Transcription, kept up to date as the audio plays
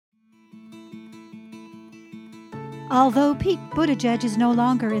Although Pete Buttigieg is no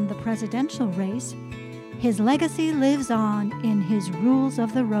longer in the presidential race, his legacy lives on in his rules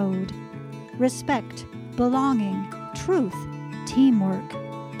of the road: respect, belonging, truth, teamwork,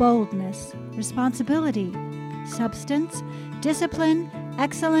 boldness, responsibility, substance, discipline,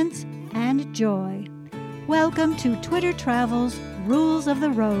 excellence, and joy. Welcome to Twitter Travel's Rules of the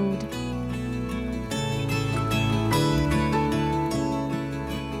Road.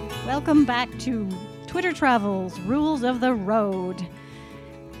 Welcome back to Twitter Travel's Rules of the Road.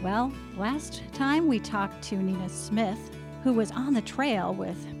 Well, last time we talked to Nina Smith, who was on the trail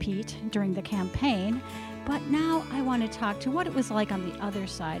with Pete during the campaign, but now I want to talk to what it was like on the other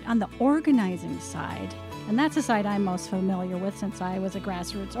side, on the organizing side. And that's the side I'm most familiar with since I was a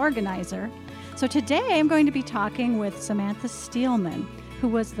grassroots organizer. So today I'm going to be talking with Samantha Steelman, who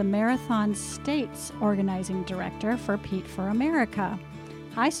was the Marathon States organizing director for Pete for America.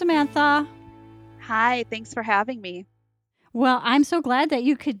 Hi, Samantha. Hi, thanks for having me. Well, I'm so glad that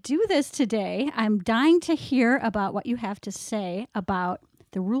you could do this today. I'm dying to hear about what you have to say about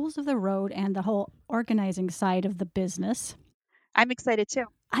the rules of the road and the whole organizing side of the business. I'm excited too.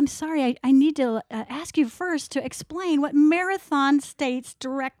 I'm sorry, I need to ask you first to explain what Marathon States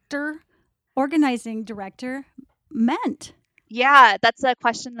organizing director meant. Yeah, that's a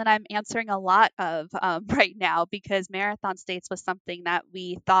question that I'm answering a lot of right now because Marathon States was something that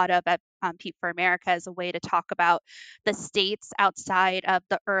we thought of at Pete for America as a way to talk about the states outside of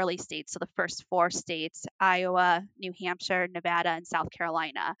the early states. So the first four states: Iowa, New Hampshire, Nevada, and South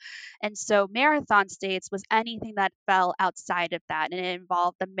Carolina. And so Marathon States was anything that fell outside of that. And it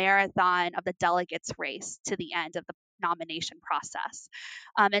involved the marathon of the delegates race to the end of the nomination process.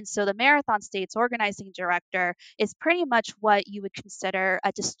 And so the Marathon States organizing director is pretty much what you would consider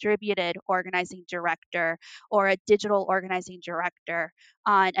a distributed organizing director or a digital organizing director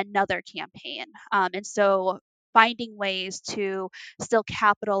on another campaign. And so finding ways to still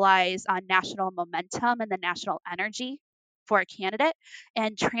capitalize on national momentum and the national energy for a candidate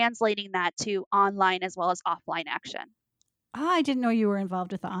and translating that to online as well as offline action. Oh, I didn't know you were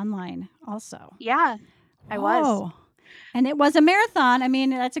involved with the online also. Yeah, I was. Oh, and it was a marathon. I mean,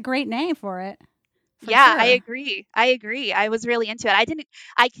 that's a great name for it, for Yeah, I sure. agree. I agree. I was really into it.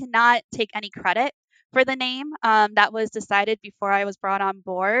 I cannot take any credit for the name. That was decided before I was brought on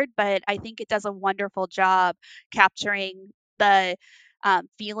board, but I think it does a wonderful job capturing the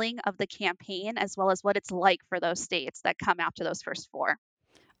feeling of the campaign as well as what it's like for those states that come after those first four.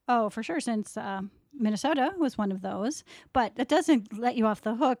 Oh, for sure, since Minnesota was one of those, but that doesn't let you off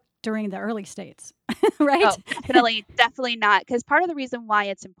the hook during the early states, right? Oh, definitely not. Because part of the reason why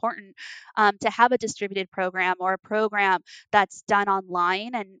it's important to have a distributed program or a program that's done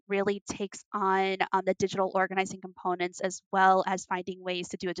online and really takes on the digital organizing components as well as finding ways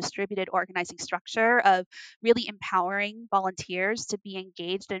to do a distributed organizing structure of really empowering volunteers to be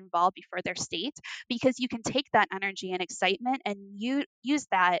engaged and involved before their state, because you can take that energy and excitement and you use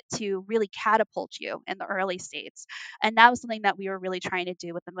that to really catapult you in the early states. And that was something that we were really trying to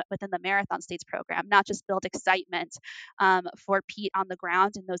do within the Marathon States program, not just build excitement for Pete on the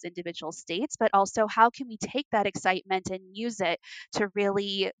ground in those individual states, but also how can we take that excitement and use it to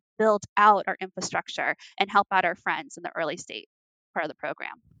really build out our infrastructure and help out our friends in the early state part of the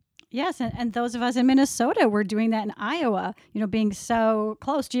program. Yes, and those of us in Minnesota were doing that in Iowa, being so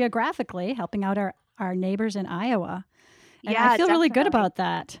close geographically, helping out our neighbors in Iowa. And I Yeah, feel really good definitely. about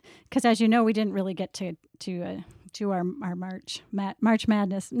that because, as you know, we didn't really get to our March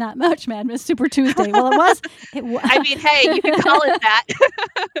Madness, not March Madness, Super Tuesday. Well, it was. I mean, hey, you can call it that.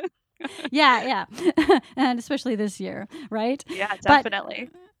 Yeah, and especially this year, right? Yeah, But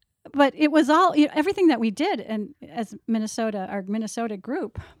definitely. but it was all everything that we did, and as Minnesota, our Minnesota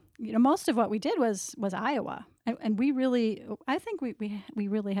group, most of what we did was Iowa, and we really, I think we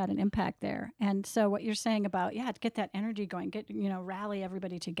really had an impact there. And so what you're saying about to get that energy going, rally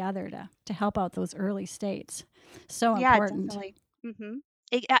everybody together to help out those early states, so Yeah, important. definitely. hmm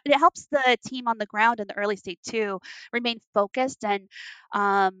it helps the team on the ground in the early state too remain focused and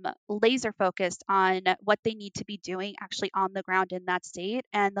laser focused on what they need to be doing actually on the ground in that state,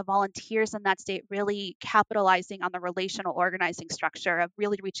 and the volunteers in that state really capitalizing on the relational organizing structure of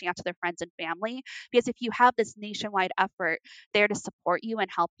really reaching out to their friends and family. Because if you have this nationwide effort there to support you and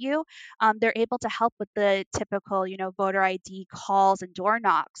help you, they're able to help with the typical, voter ID calls and door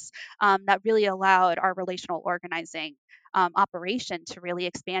knocks that really allowed our relational organizing operation to really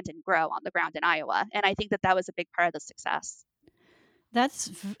expand and grow on the ground in Iowa. And I think that that was a big part of the success.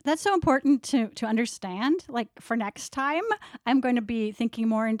 That's so important to understand. Like for next time, I'm going to be thinking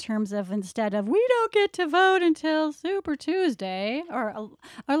more in terms of instead of we don't get to vote until Super Tuesday, or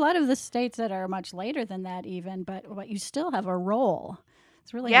a lot of the states that are much later than that even, but you still have a role.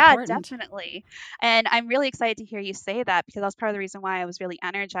 It's really Yeah, important. definitely. And I'm really excited to hear you say that because that's part of the reason why I was really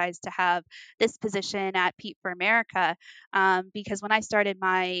energized to have this position at Pete for America. Because when I started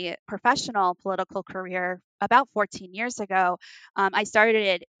my professional political career about 14 years ago, I started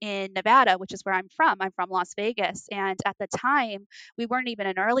it in Nevada, which is where I'm from. I'm from Las Vegas. And at the time, we weren't even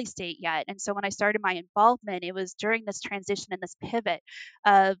an early state yet. And so when I started my involvement, it was during this transition and this pivot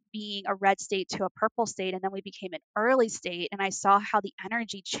of being a red state to a purple state, and then we became an early state. And I saw how the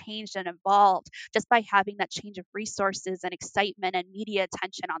energy changed and evolved just by having that change of resources and excitement and media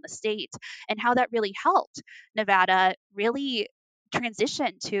attention on the state, and how that really helped Nevada really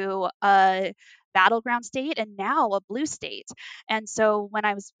transition to a battleground state and now a blue state. And so when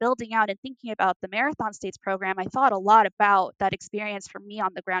I was building out and thinking about the Marathon States program, I thought a lot about that experience for me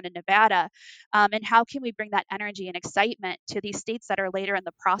on the ground in Nevada, and how can we bring that energy and excitement to these states that are later in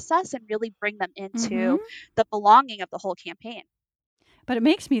the process and really bring them Hmm. into the belonging of the whole campaign. But it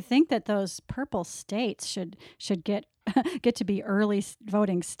makes me think that those purple states should get get to be early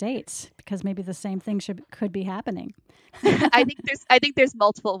voting states because maybe the same thing should could be happening. I think there's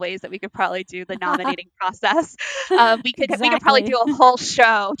multiple ways that we could probably do the nominating process. We could probably Exactly. do a whole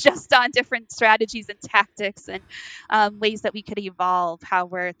show just on different strategies and tactics, and ways that we could evolve how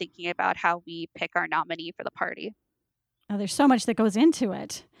we're thinking about how we pick our nominee for the party. Oh, there's so much that goes into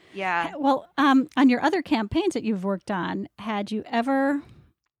it. Yeah. Well, on your other campaigns that you've worked on, had you ever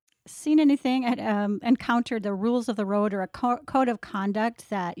seen anything, had, encountered the rules of the road or a code of conduct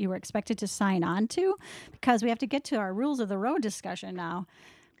that you were expected to sign on to? Because we have to get to our rules of the road discussion now.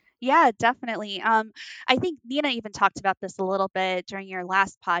 Yeah, definitely. I think Nina even talked about this a little bit during your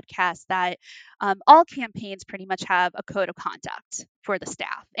last podcast that all campaigns pretty much have a code of conduct for the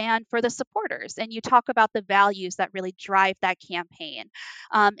staff and for the supporters. And you talk about the values that really drive that campaign.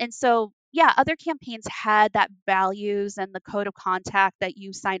 And so, yeah, other campaigns had that values and the code of conduct that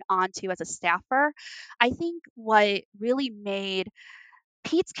you sign on to as a staffer. I think what really made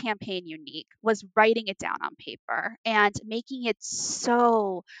Pete's campaign unique was writing it down on paper and making it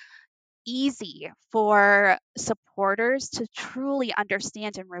so easy for supporters to truly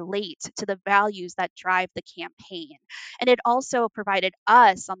understand and relate to the values that drive the campaign. And it also provided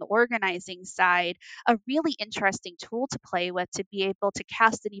us on the organizing side a really interesting tool to play with to be able to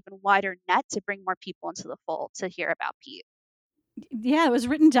cast an even wider net to bring more people into the fold to hear about Pete. Yeah, it was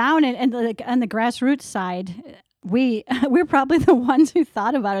written down, and like on the grassroots side, we're probably the ones who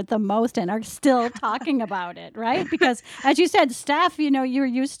thought about it the most and are still talking about it, right? Because as you said, staff, you're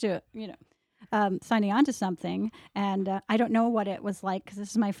used to, signing on to something, and I don't know what it was like because this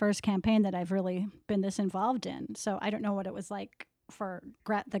is my first campaign that I've really been this involved in. So I don't know what it was like for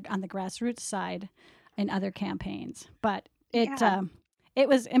on the grassroots side in other campaigns, but it. Yeah. It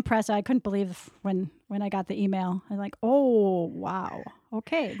was impressive. I couldn't believe when I got the email. I'm like, "Oh, wow.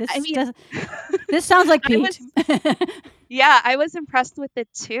 Okay, I mean, this sounds like I was Pete." Yeah, I was impressed with it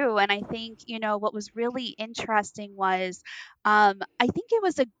too. And I think, what was really interesting was, I think it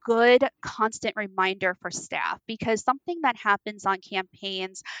was a good constant reminder for staff because something that happens on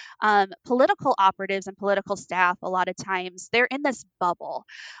campaigns, political operatives and political staff, a lot of times, they're in this bubble.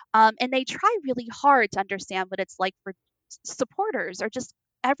 And they try really hard to understand what it's like for supporters or just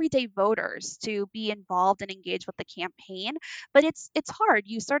everyday voters to be involved and engage with the campaign, but it's hard.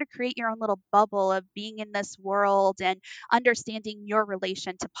 You sort of create your own little bubble of being in this world and understanding your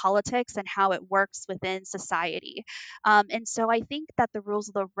relation to politics and how it works within society. And so I think that the rules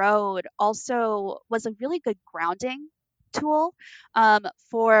of the road also was a really good grounding tool,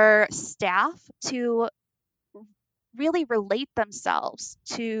 for staff to really relate themselves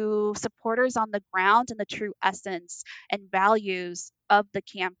to supporters on the ground and the true essence and values of the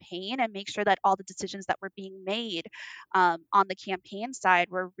campaign, and make sure that all the decisions that were being made, on the campaign side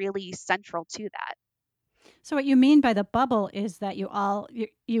were really central to that. So what you mean by the bubble is that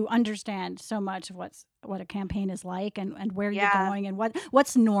you understand so much of what a campaign is like, and where you're Yeah. going, and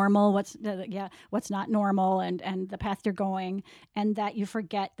what's normal, what's not normal, and the path you're going, and that you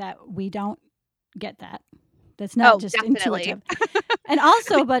forget that we don't get that. That's not Oh, just definitely. intuitive. And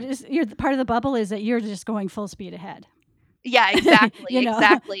also, but you're part of the bubble is that you're just going full speed ahead. Yeah, exactly, you know.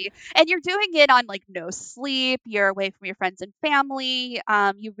 exactly. And you're doing it on like no sleep, you're away from your friends and family.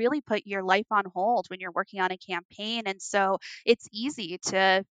 You really put your life on hold when you're working on a campaign. And so it's easy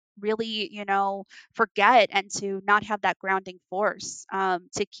to really, forget and to not have that grounding force,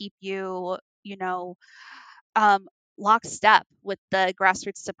 to keep you, um, lockstep with the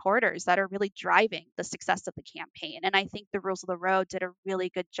grassroots supporters that are really driving the success of the campaign. And I think the Rules of the Road did a really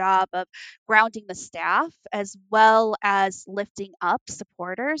good job of grounding the staff as well as lifting up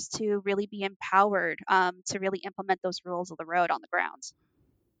supporters to really be empowered to really implement those rules of the road on the ground.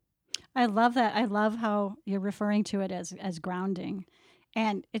 I love that. I love how you're referring to it as grounding.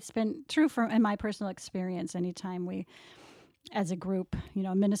 And it's been true in my personal experience. Anytime we, as a group,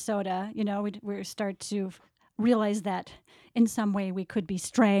 Minnesota, we start to realize that in some way we could be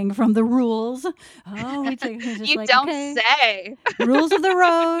straying from the rules. Oh, we just you like, don't okay, say. rules of the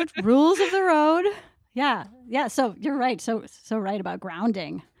road, rules of the road. Yeah. So you're right. So right about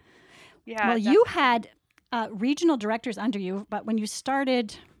grounding. Yeah. Well, you had regional directors under you, but when you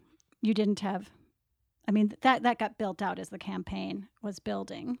started, you didn't have. I mean, that got built out as the campaign was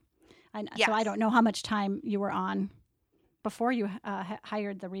building. Yes. So I don't know how much time you were on before you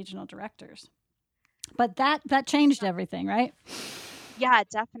hired the regional directors. But that changed everything, right? Yeah,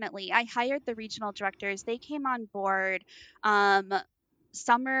 definitely. I hired the regional directors. They came on board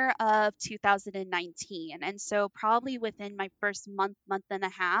summer of 2019. And so probably within my first month and a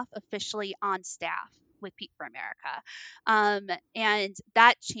half, officially on staff with Pete for America. And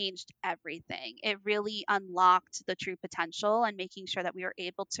that changed everything. It really unlocked the true potential and making sure that we were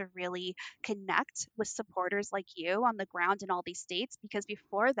able to really connect with supporters like you on the ground in all these states, because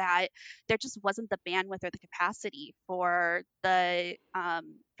before that, there just wasn't the bandwidth or the capacity for the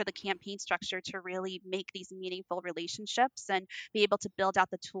campaign structure to really make these meaningful relationships and be able to build out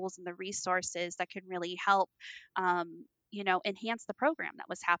the tools and the resources that can really help enhance the program that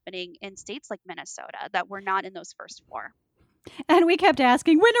was happening in states like Minnesota that were not in those first four. And we kept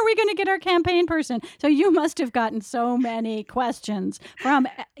asking, when are we going to get our campaign person? So you must have gotten so many questions from,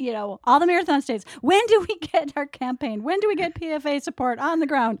 all the marathon states. When do we get our campaign? When do we get PFA support on the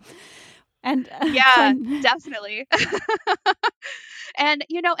ground? And yeah, definitely. And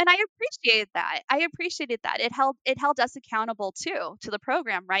I appreciated that. It held us accountable too to the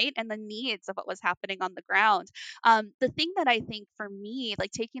program, right? And the needs of what was happening on the ground. The thing that I think for me,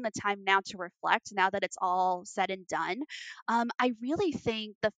 like taking the time now to reflect, now that it's all said and done, I really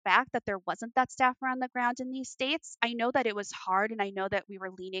think the fact that there wasn't that staff around the ground in these states, I know that it was hard, and I know that we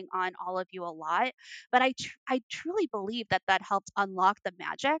were leaning on all of you a lot, but I truly believe that helped unlock the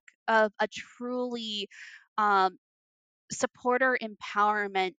magic of a truly supporter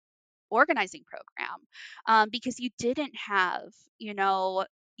empowerment organizing program, because you didn't have the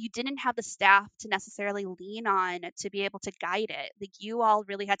staff to necessarily lean on to be able to guide it. Like, you all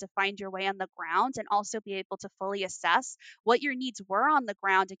really had to find your way on the ground and also be able to fully assess what your needs were on the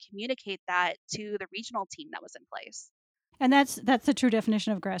ground and communicate that to the regional team that was in place. And that's the true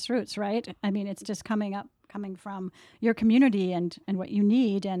definition of grassroots, right? I mean, it's just coming from your community and what you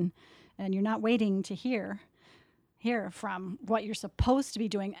need, and you're not waiting to hear from what you're supposed to be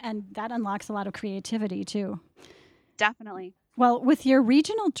doing, and that unlocks a lot of creativity too. Definitely. Well, with your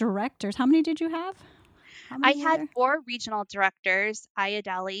regional directors, how many did you have? I had 4 regional directors: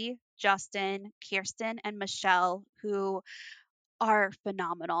 Ayodele, Justin, Kirsten, and Michelle, who are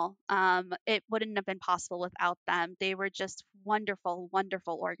phenomenal. It wouldn't have been possible without them. They were just wonderful,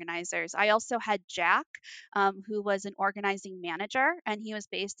 wonderful organizers. I also had Jack, who was an organizing manager, and he was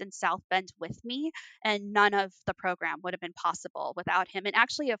based in South Bend with me, and none of the program would have been possible without him. And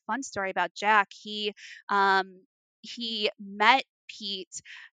actually, a fun story about Jack, he met Pete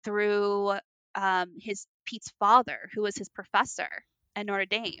through Pete's father, who was his professor at Notre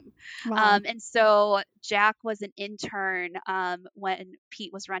Dame. Wow. And so Jack was an intern when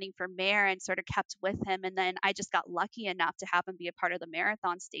Pete was running for mayor, and sort of kept with him. And then I just got lucky enough to have him be a part of the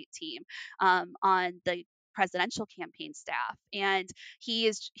marathon state team on the presidential campaign staff. And he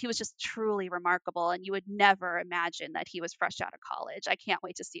was just truly remarkable, and you would never imagine that he was fresh out of college. I can't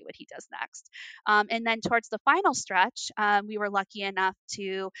wait to see what he does next. And then towards the final stretch, we were lucky enough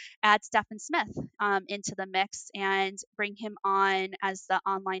to add Stephen Smith into the mix and bring him on as the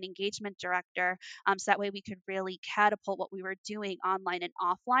online engagement director, so that way we could really catapult what we were doing online and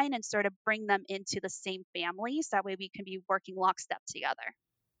offline and sort of bring them into the same family, so that way we can be working lockstep together.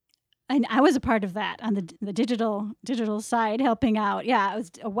 And I was a part of that on the digital side, helping out. Yeah, I was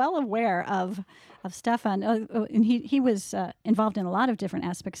well aware of Stefan, and he was involved in a lot of different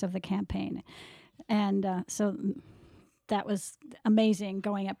aspects of the campaign, and so that was amazing,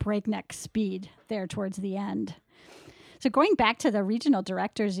 going at breakneck speed there towards the end. So going back to the regional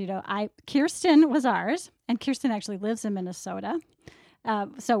directors, Kirsten was ours, and Kirsten actually lives in Minnesota.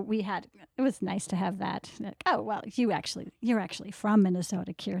 So it was nice to have that. Oh well, you're actually from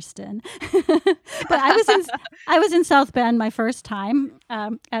Minnesota, Kirsten. But I was in South Bend my first time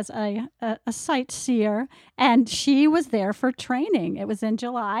as a sightseer, and she was there for training. It was in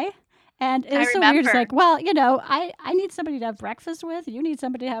July. And it I was so weird. It's remember. like, well, I need somebody to have breakfast with. You need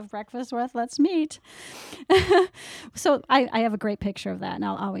somebody to have breakfast with. Let's meet. So I have a great picture of that, and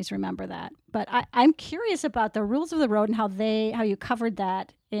I'll always remember that. But I'm curious about the rules of the road and how you covered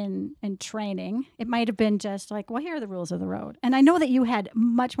that in training. It might have been just like, well, here are the rules of the road. And I know that you had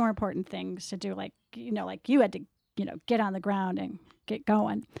much more important things to do, like like you had to get on the ground and get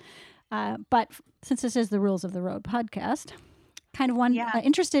going. But since this is the Rules of the Road podcast, kind of Yeah.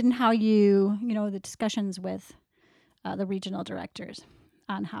 interested in how the discussions with the regional directors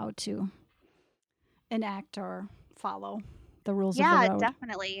on how to enact or follow the rules of the Yeah, road.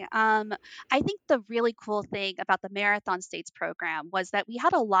 definitely. I think the really cool thing about the Marathon States program was that we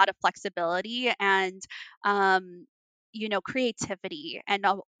had a lot of flexibility and, um, creativity and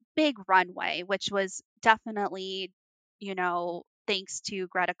a big runway, which was definitely, thanks to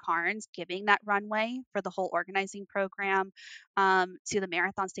Greta Carnes giving that runway for the whole organizing program to the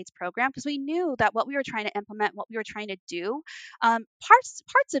Marathon States program, because we knew that what we were trying to implement, what we were trying to do,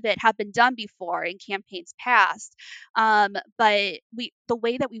 parts of it have been done before in campaigns past, but the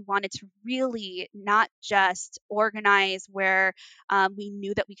way that we wanted to really not just organize where we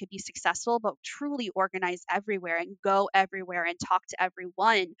knew that we could be successful, but truly organize everywhere and go everywhere and talk to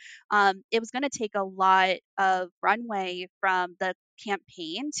everyone. It was going to take a lot of runway from the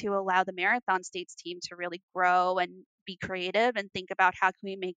campaign to allow the Marathon States team to really grow and be creative and think about how can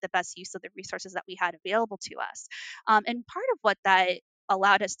we make the best use of the resources that we had available to us. And part of what that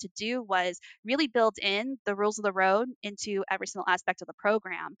allowed us to do was really build in the rules of the road into every single aspect of the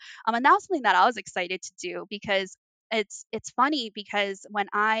program. And that was something that I was excited to do because it's funny because when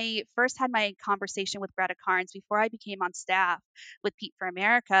I first had my conversation with Greta Carnes before I became on staff with Pete for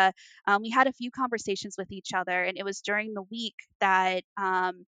America, we had a few conversations with each other, and it was during the week that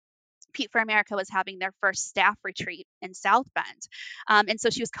Pete for America was having their first staff retreat in South Bend. And so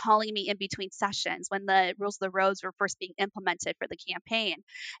she was calling me in between sessions when the rules of the roads were first being implemented for the campaign.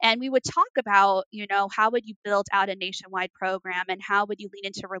 And we would talk about, how would you build out a nationwide program and how would you lean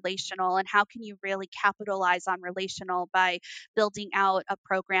into relational and how can you really capitalize on relational by building out a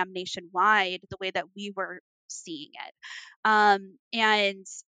program nationwide the way that we were seeing it. And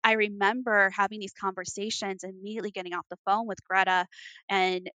I remember having these conversations, immediately getting off the phone with Greta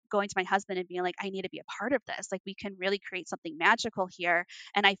and going to my husband and being like, I need to be a part of this. Like, we can really create something magical here.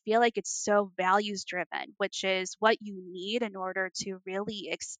 And I feel like it's so values driven, which is what you need in order to really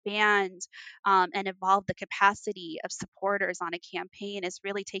expand and evolve the capacity of supporters on a campaign, is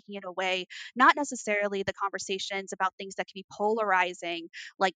really taking it away, not necessarily the conversations about things that can be polarizing,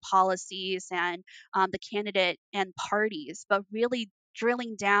 like policies and the candidate and parties, but really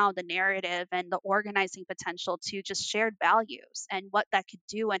drilling down the narrative and the organizing potential to just shared values and what that could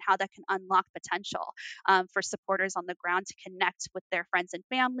do and how that can unlock potential for supporters on the ground to connect with their friends and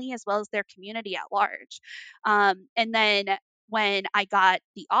family as well as their community at large. And then when I got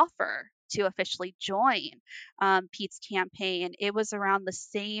the offer to officially join Pete's campaign, it was around the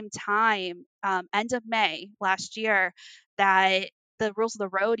same time, end of May last year, that the Rules of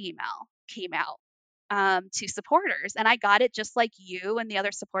the Road email came out to supporters. And I got it just like you and the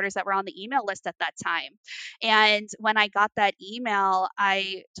other supporters that were on the email list at that time. And when I got that email,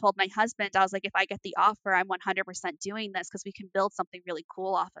 I told my husband, I was like, if I get the offer, I'm 100% doing this because we can build something really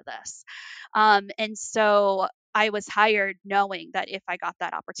cool off of this. And so I was hired knowing that if I got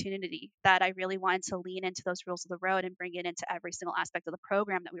that opportunity, that I really wanted to lean into those rules of the road and bring it into every single aspect of the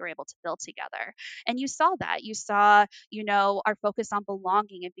program that we were able to build together. And you saw that. You saw, our focus on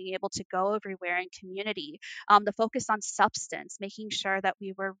belonging and being able to go everywhere in community, the focus on substance, making sure that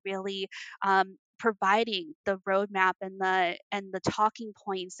we were really providing the roadmap and the talking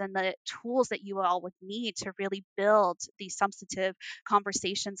points and the tools that you all would need to really build these substantive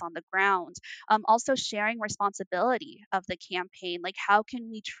conversations on the ground. Also sharing responsibility of the campaign, like how can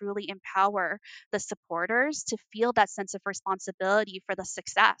we truly empower the supporters to feel that sense of responsibility for the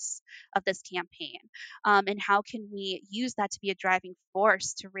success of this campaign, and how can we use that to be a driving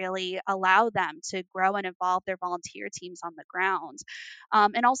force to really allow them to grow and evolve their volunteer teams on the ground.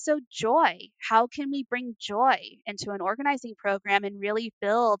 And also joy. How can we bring joy into an organizing program and really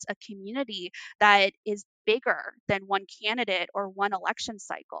build a community that is bigger than one candidate or one election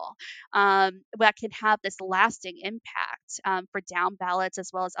cycle, that can have this lasting impact for down ballots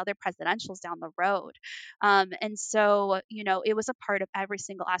as well as other presidentials down the road. And so, it was a part of every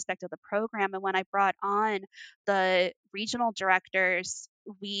single aspect of the program. And when I brought on the regional directors,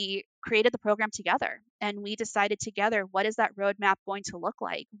 we created the program together and we decided together, what is that roadmap going to look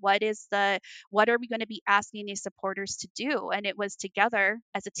like? What are we going to be asking these supporters to do? And it was together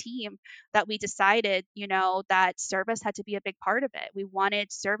as a team that we decided, that service had to be a big part of it. We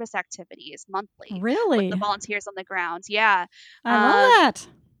wanted service activities monthly with the Really? volunteers on the ground. Yeah. I love Um, that.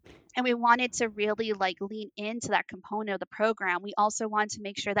 and we wanted to really like lean into that component of the program. We also wanted to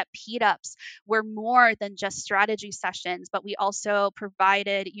make sure that Pete ups were more than just strategy sessions, but we also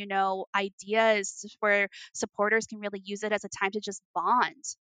provided, ideas where supporters can really use it as a time to just bond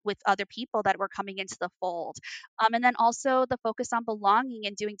with other people that were coming into the fold. And then also the focus on belonging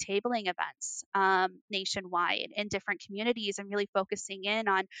and doing tabling events nationwide in different communities and really focusing in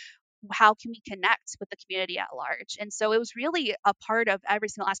on how can we connect with the community at large. And so it was really a part of every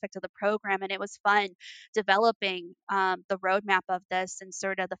single aspect of the program, and it was fun developing the roadmap of this and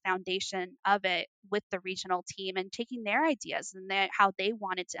sort of the foundation of it with the regional team and taking their ideas and how they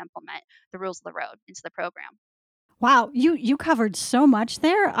wanted to implement the rules of the road into the program. Wow, you covered so much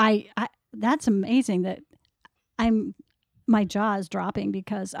there. I that's amazing that I'm my jaw is dropping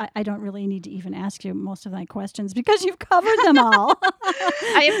because I don't really need to even ask you most of my questions because you've covered them all.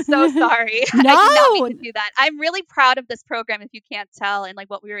 I am so sorry. I did not mean No. to do that. I'm really proud of this program, if you can't tell, and like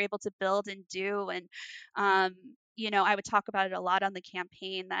what we were able to build and do. And, I would talk about it a lot on the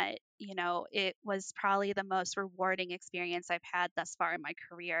campaign that, it was probably the most rewarding experience I've had thus far in my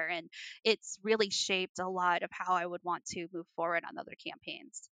career. And it's really shaped a lot of how I would want to move forward on other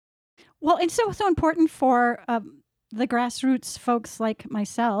campaigns. Well, it's so important for the grassroots folks like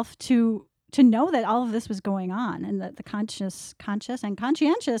myself to know that all of this was going on and that the conscious and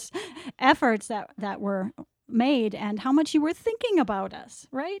conscientious efforts that were made and how much you were thinking about us,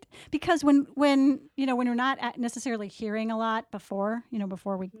 right? Because when we're not necessarily hearing a lot before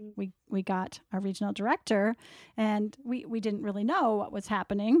Mhm. we got our regional director, and we didn't really know what was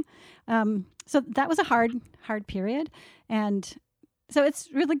happening, so that was a hard period, and so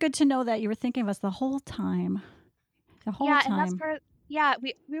it's really good to know that you were thinking of us the whole time. The whole Yeah, and that's time. where, yeah,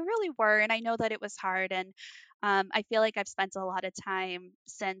 we really were, and I know that it was hard, and I feel like I've spent a lot of time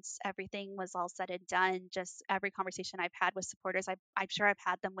since everything was all said and done. Just every conversation I've had with supporters, I'm sure I've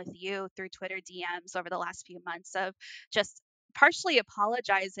had them with you through Twitter DMs over the last few months of just partially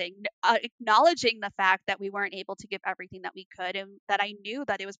apologizing, acknowledging the fact that we weren't able to give everything that we could, and that I knew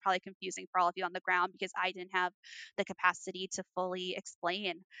that it was probably confusing for all of you on the ground because I didn't have the capacity to fully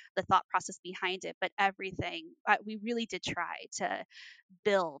explain the thought process behind it. But everything, we really did try to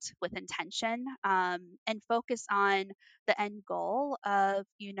build with intention, and focus on the end goal of,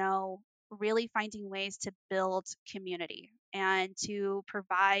 really finding ways to build community and to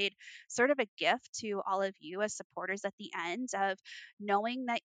provide sort of a gift to all of you as supporters at the end of knowing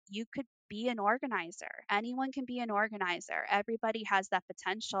that you could be an organizer. Anyone can be an organizer. Everybody has that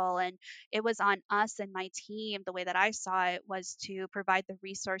potential. And it was on us and my team, the way that I saw it was to provide the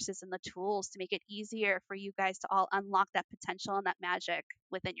resources and the tools to make it easier for you guys to all unlock that potential and that magic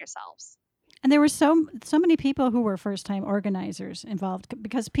within yourselves. And there were so many people who were first time organizers involved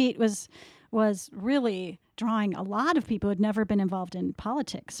because Pete was really drawing a lot of people who had never been involved in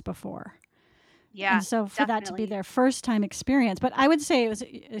politics before. Yeah, And so for that to be definitely. their first time experience, but I would say it was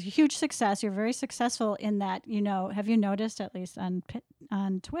a huge success. You're very successful in that. Have you noticed, at least on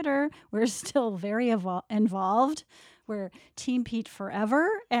Twitter, we're still very involved. We're Team Pete forever,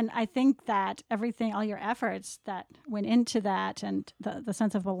 and I think that everything, all your efforts that went into that, and the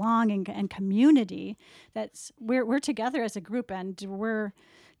sense of belonging and community, that's we're together as a group, and we're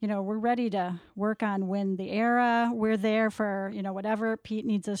ready to work on Win the Era. We're there for whatever Pete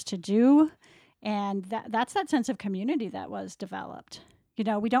needs us to do, and that's that sense of community that was developed. We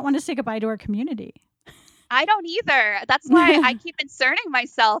don't want to say goodbye to our community. I don't either. That's why I keep inserting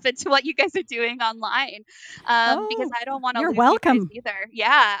myself into what you guys are doing online, because Oh, I don't want to you're lose you guys welcome. either.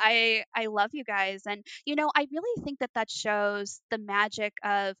 Yeah, I love you guys, and I really think that shows the magic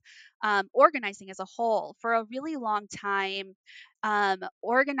of organizing as a whole. For a really long time,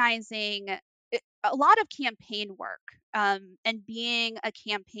 organizing a lot of campaign work. And being a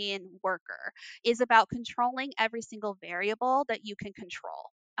campaign worker is about controlling every single variable that you can control.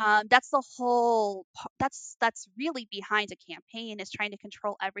 That's the whole that's really behind a campaign, is trying to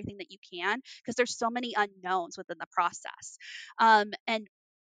control everything that you can because there's so many unknowns within the process. And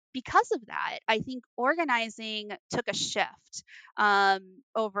because of that, I think organizing took a shift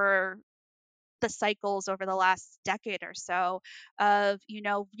over the cycles over the last decade or so of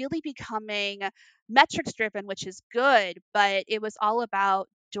really becoming metrics driven, which is good, but it was all about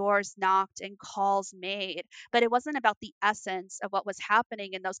doors knocked and calls made. But it wasn't about the essence of what was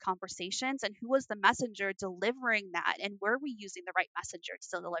happening in those conversations and who was the messenger delivering that and were we using the right messenger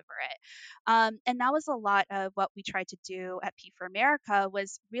to deliver it. And that was a lot of what we tried to do at P for America,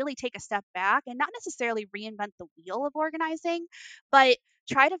 was really take a step back and not necessarily reinvent the wheel of organizing, but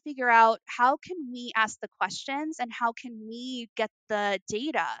try to figure out how can we ask the questions and how can we get the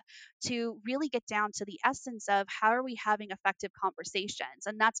data to really get down to the essence of how are we having effective conversations.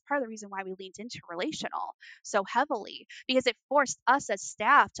 And that's part of the reason why we leaned into relational so heavily, because it forced us as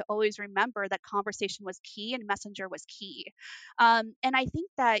staff to always remember that conversation was key and messenger was key. And I think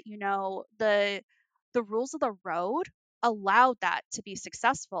that, the rules of the road allowed that to be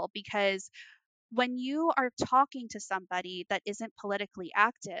successful, because when you are talking to somebody that isn't politically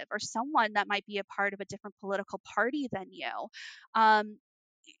active or someone that might be a part of a different political party than you, um,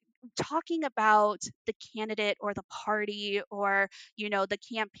 talking about the candidate or the party or the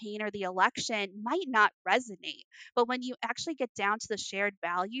campaign or the election might not resonate, but when you actually get down to the shared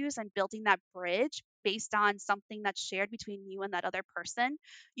values and building that bridge based on something that's shared between you and that other person,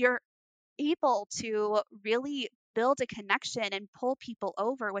 you're able to really build a connection and pull people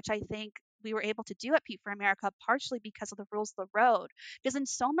over, which I think we were able to do at Pete for America, partially because of the rules of the road. Because in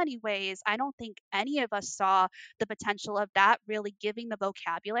so many ways, I don't think any of us saw the potential of that really giving the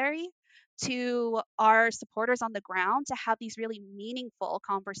vocabulary to our supporters on the ground to have these really meaningful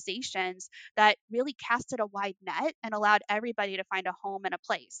conversations that really casted a wide net and allowed everybody to find a home and a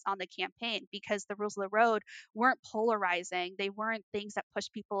place on the campaign, because the rules of the road weren't polarizing. They weren't things that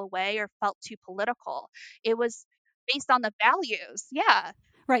pushed people away or felt too political. It was based on the values. Yeah.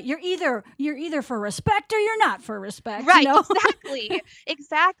 Right. You're either for respect or you're not for respect, Right, exactly.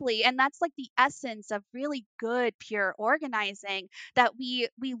 Exactly. And that's like the essence of really good pure organizing, that we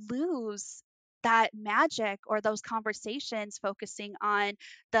lose that magic or those conversations focusing on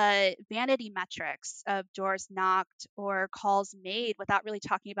the vanity metrics of doors knocked or calls made without really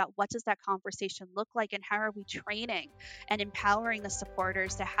talking about what does that conversation look like and how are we training and empowering the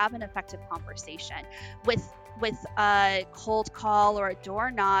supporters to have an effective conversation with a cold call or a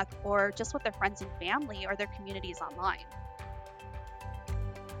door knock, or just with their friends and family or their communities online.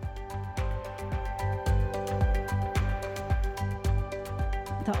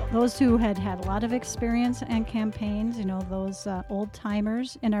 Those who had a lot of experience in campaigns, those old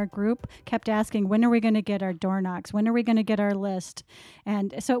timers in our group kept asking, when are we going to get our door knocks? When are we going to get our list?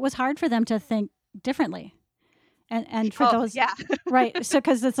 And so it was hard for them to think differently. And for those, yeah. right. So,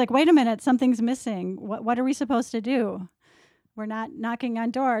 because it's like, wait a minute, something's missing. What are we supposed to do? We're not knocking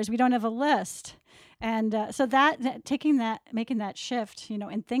on doors. We don't have a list. And so making that shift,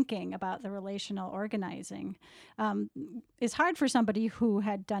 in thinking about the relational organizing is hard for somebody who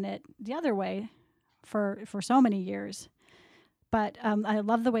had done it the other way for so many years. But I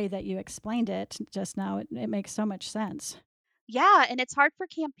love the way that you explained it just now. It makes so much sense. Yeah, and it's hard for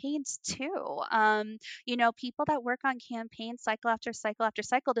campaigns too. People that work on campaigns cycle after cycle after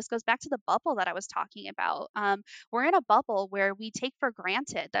cycle, this goes back to the bubble that I was talking about. We're in a bubble where we take for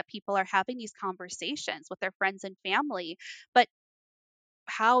granted that people are having these conversations with their friends and family, but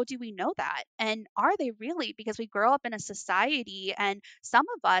how do we know that? And are they really? Because we grow up in a society, and some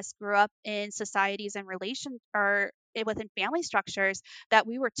of us grew up in societies and within family structures that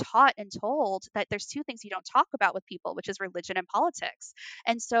we were taught and told that there's two things you don't talk about with people, which is religion and politics.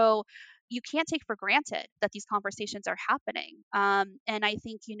 And so you can't take for granted that these conversations are happening. And I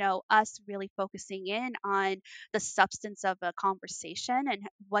think, us really focusing in on the substance of a conversation and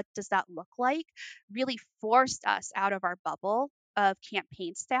what does that look like really forced us out of our bubble of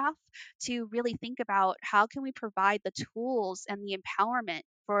campaign staff to really think about how can we provide the tools and the empowerment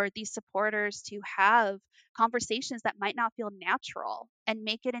for these supporters to have conversations that might not feel natural and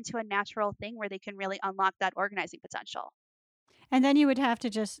make it into a natural thing where they can really unlock that organizing potential. And then you would have to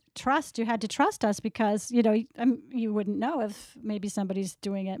just trust. You had to trust us because, you wouldn't know if maybe somebody's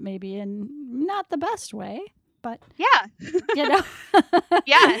doing it maybe in not the best way. But yeah,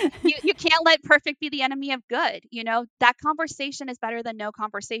 yeah, you can't let perfect be the enemy of good. That conversation is better than no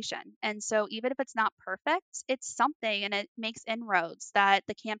conversation. And so even if it's not perfect, it's something, and it makes inroads that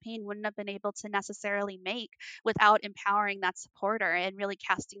the campaign wouldn't have been able to necessarily make without empowering that supporter and really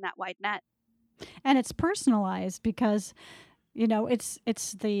casting that wide net. And it's personalized because,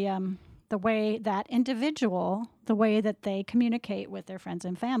 it's the way that individual, the way that they communicate with their friends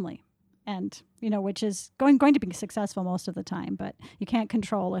and family. And which is going to be successful most of the time, but you can't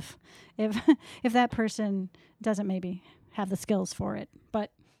control if if that person doesn't maybe have the skills for it.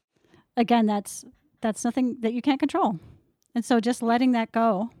 But again, that's nothing that you can't control, and so just letting that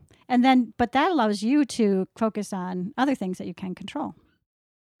go And then, but that allows you to focus on other things that you can control.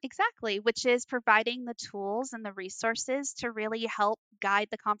 Exactly, which is providing the tools and the resources to really help guide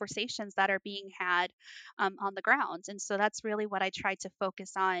the conversations that are being had on the ground. And so that's really what I tried to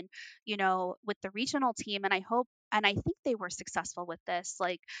focus on, with the regional team. And I hope, and I think they were successful with this.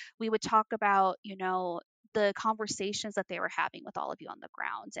 Like we would talk about, the conversations that they were having with all of you on the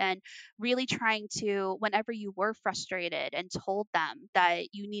ground and really trying to, whenever you were frustrated and told them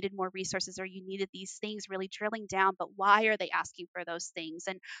that you needed more resources or you needed these things, really drilling down, but why are they asking for those things?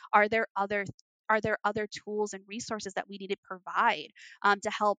 And are there other tools and resources that we need to provide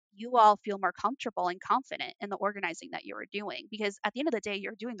to help you all feel more comfortable and confident in the organizing that you are doing? Because at the end of the day,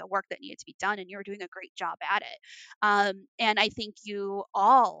 you're doing the work that needed to be done, and you're doing a great job at it. And I think you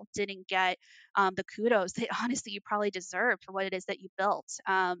all didn't get the kudos that honestly you probably deserved for what it is that you built.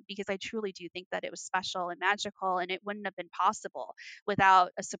 Because I truly do think that it was special and magical, and it wouldn't have been possible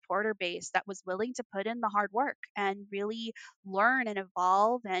without a supporter base that was willing to put in the hard work and really learn and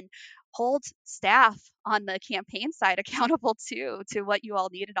evolve and hold staff on the campaign side accountable too to what you all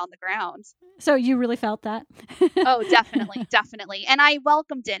needed on the ground. So you really felt that? Oh, definitely, definitely. And I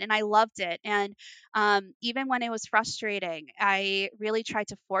welcomed it and I loved it. And even when it was frustrating, I really tried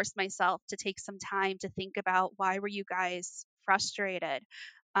to force myself to take some time to think about why were you guys frustrated,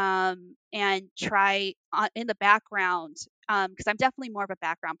 and try in the background, because I'm definitely more of a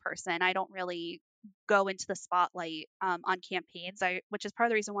background person. I don't really go into the spotlight on campaigns. Which is part of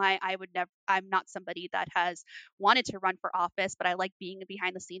the reason why I would never. I'm not somebody that has wanted to run for office, but I like being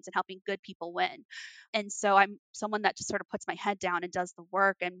behind the scenes and helping good people win. And so I'm someone that just sort of puts my head down and does the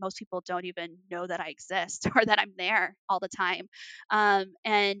work, and most people don't even know that I exist or that I'm there all the time.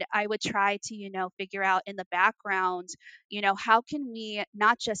 And I would try to, figure out in the background, how can we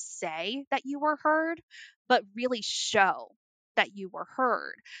not just say that you were heard, but really show that you were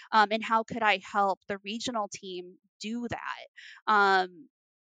heard? And how could I help the regional team do that?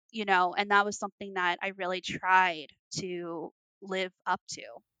 And that was something that I really tried to live up to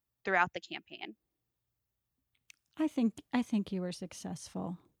throughout the campaign. I think you were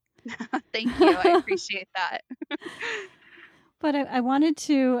successful. Thank you. I appreciate that. But I wanted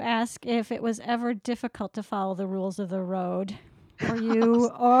to ask if it was ever difficult to follow the rules of the road for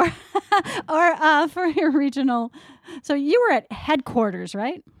you or for your regional. So you were at headquarters,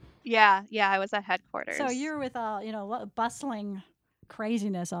 right? Yeah, yeah, I was at So headquarters. you're with all, bustling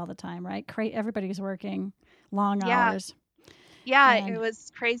craziness all the time, right? Everybody's working long Yeah, hours. yeah, it And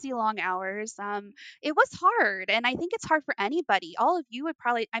was crazy long hours. It was hard, and I think it's hard for anybody. All of you would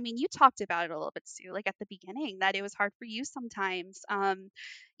probably, I mean, you talked about it a little bit, Sue, like at the beginning, that it was hard for you sometimes. I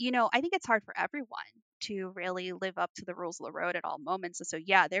think it's hard for everyone to really live up to the rules of the road at all moments. And so,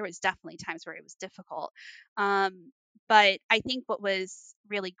 yeah, there was definitely times where it was difficult. Um, but I think what was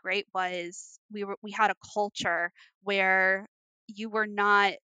really great was we had a culture where you were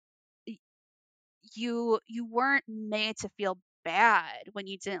not you weren't made to feel bad when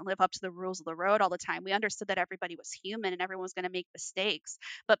you didn't live up to the rules of the road all the time. We understood that everybody was human and everyone was going to make mistakes,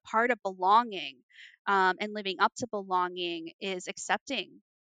 but part of belonging, and living up to belonging is accepting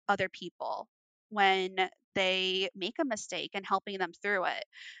other people when they make a mistake and helping them through it.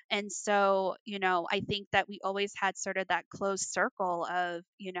 And so, I think that we always had sort of that closed circle of,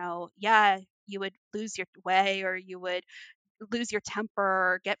 yeah, you would lose your way, or you would lose your temper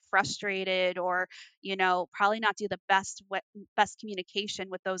or get frustrated, or probably not do the best communication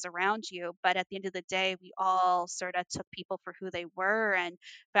with those around you. But at the end of the day, we all sort of took people for who they were and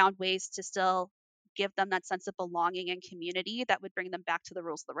found ways to still give them that sense of belonging and community that would bring them back to the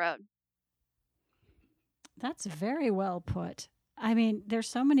rules of the road. that's very well put. I mean, there's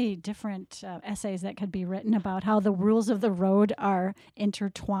so many different essays that could be written about how the rules of the road are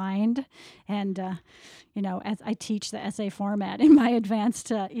intertwined. And, as I teach the essay format in my advanced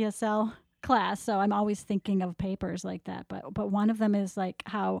ESL class, so I'm always thinking of papers like that. But one of them is like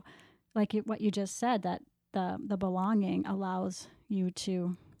how, what you just said, that the belonging allows you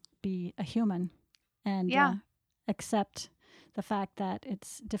to be a human and Yeah. accept the fact that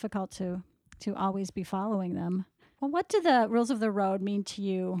it's difficult to always be following them. Well, what do the rules of the road mean to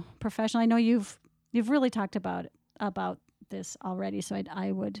you professionally? I know you've really talked about this already, so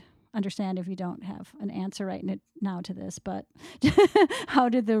I would understand if you don't have an answer right now to this. But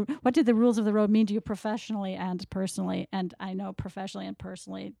what did the rules of the road mean to you professionally and personally? And I know professionally and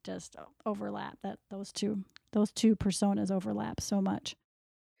personally just overlap. That those two personas overlap so much.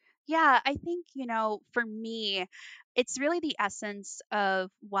 Yeah, I think, for me, it's really the essence of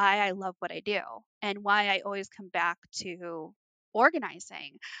why I love what I do and why I always come back to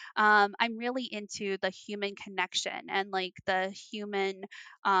organizing. I'm really into the human connection and like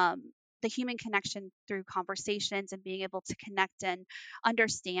um, the human connection through conversations and being able to connect and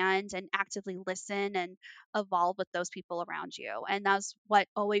understand and actively listen and evolve with those people around you. And that's what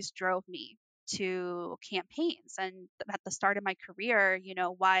always drove me to campaigns. And at the start of my career,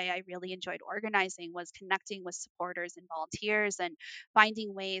 why I really enjoyed organizing was connecting with supporters and volunteers and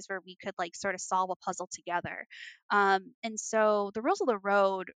finding ways where we could like sort of solve a puzzle together. And so the rules of the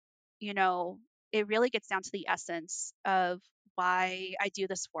road, you know, it really gets down to the essence of why I do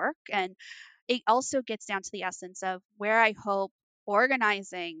this work. And it also gets down to the essence of where I hope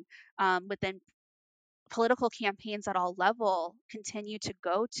organizing within political campaigns at all level continue to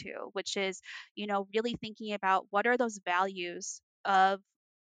go to, which is, really thinking about what are those values of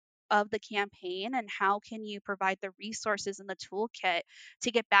the campaign and how can you provide the resources and the toolkit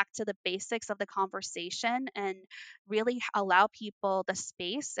to get back to the basics of the conversation and really allow people the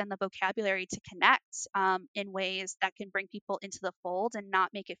space and the vocabulary to connect in ways that can bring people into the fold and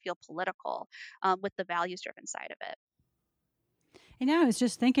not make it feel political with the values driven side of it. I was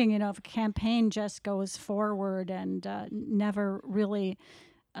just thinking, if a campaign just goes forward and never really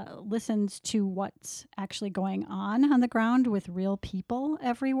listens to what's actually going on the ground with real people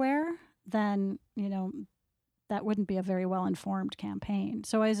everywhere, then, that wouldn't be a very well informed campaign.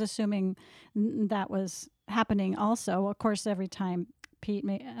 So I was assuming that was happening also. Of course, every time Pete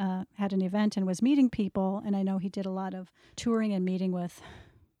had an event and was meeting people, and I know he did a lot of touring and meeting with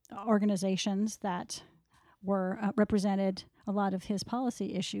organizations that were represented a lot of his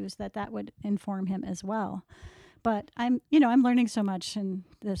policy issues, that would inform him as well. But I'm learning so much in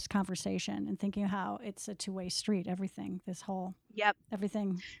this conversation and thinking how it's a two-way street. Everything, Yep.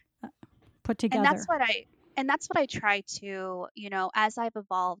 everything put and that's together. what I and that's what I try to, as I've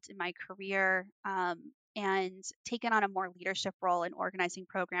evolved in my career, and taken on a more leadership role in organizing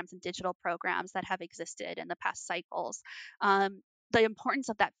programs and digital programs that have existed in the past cycles. The importance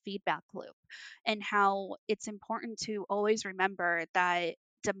of that feedback loop and how it's important to always remember that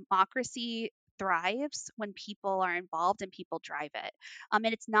democracy thrives when people are involved and people drive it. And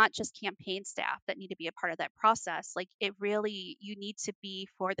it's not just campaign staff that need to be a part of that process. Like it really, you need to be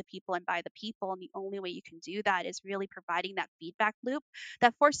for the people and by the people. And the only way you can do that is really providing that feedback loop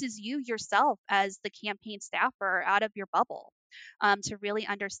that forces you yourself as the campaign staffer out of your bubble, to really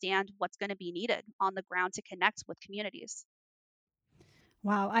understand what's going to be needed on the ground to connect with communities.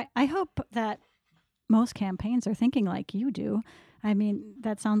 Wow. I hope that most campaigns are thinking like you do. I mean,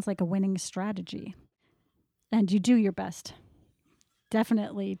 that sounds like a winning strategy. And you do your best,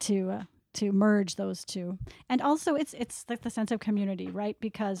 definitely, to merge those two. And also, it's like the sense of community, right?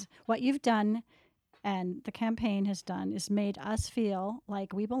 Because what you've done and the campaign has done is made us feel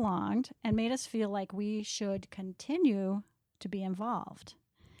like we belonged and made us feel like we should continue to be involved.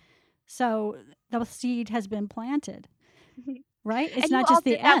 So the seed has been planted, right? It's And you not all just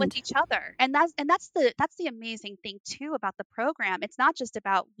did the that with end. each other, and that's the amazing thing too about the program. It's not just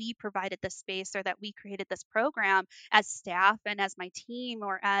about we provided the space or that we created this program as staff and as my team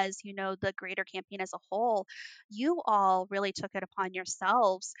or as the greater campaign as a whole. You all really took it upon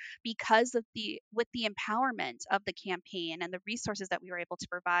yourselves because of the with the empowerment of the campaign and the resources that we were able to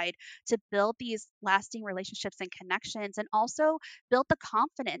provide to build these lasting relationships and connections, and also build the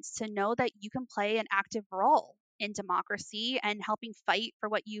confidence to know that you can play an active role in democracy and helping fight for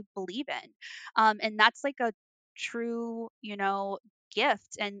what you believe in. And that's like a true,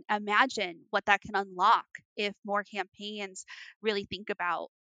 gift. And imagine what that can unlock if more campaigns really think about,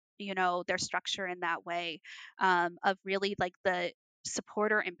 their structure in that way, of really like the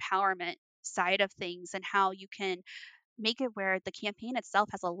supporter empowerment side of things and how you can make it where the campaign itself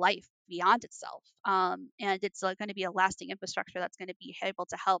has a life beyond itself. And it's going to be a lasting infrastructure that's going to be able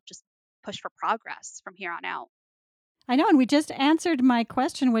to help just push for progress from here on out. I know, and we just answered my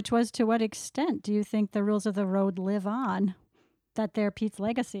question, which was to what extent do you think the rules of the road live on? That they're Pete's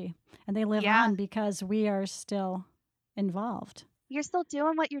legacy, and they live Yeah, on because we are still involved. you're still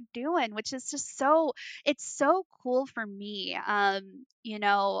doing what you're doing, which is just it's so cool for me.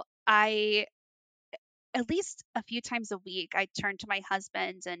 I at least a few times a week, I turn to my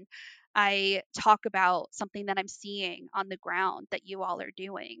husband and I talk about something that I'm seeing on the ground that you all are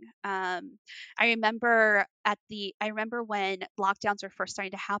doing. I remember when lockdowns were first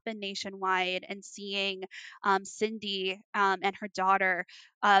starting to happen nationwide and seeing Cindy and her daughter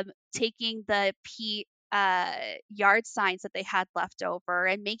taking the Pete yard signs that they had left over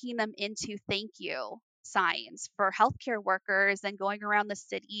and making them into thank you signs for healthcare workers and going around the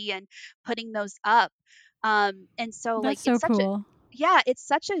city and putting those up. And so like That's so cool. it's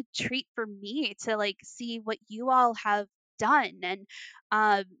such a treat for me to like see what you all have done,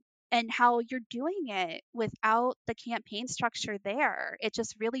 um, and how you're doing it without the campaign structure there. It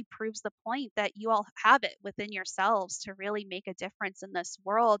just really proves the point that you all have it within yourselves to really make a difference in this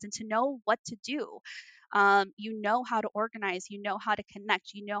world and to know what to do. You know how to organize, you know how to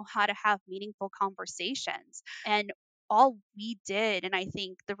connect, you know how to have meaningful conversations. And all we did, and I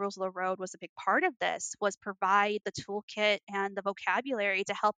think the Rules of the Road was a big part of this, was provide the toolkit and the vocabulary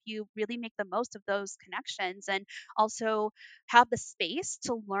to help you really make the most of those connections and also have the space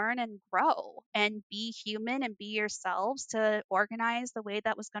to learn and grow and be human and be yourselves to organize the way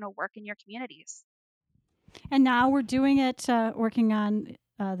that was going to work in your communities. And now we're doing it, working on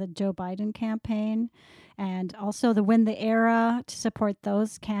the Joe Biden campaign and also the Win the Era to support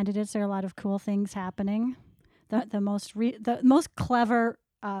those candidates. There are a lot of cool things happening. The most clever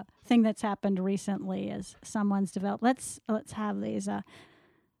thing that's happened recently is someone's developed. Let's have these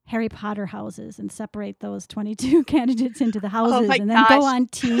Harry Potter houses and separate those 22 candidates into the Oh houses my and then go gosh. on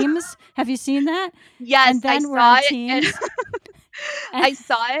teams. Have you seen that? Yes, And I then we're saw on it. And teams. I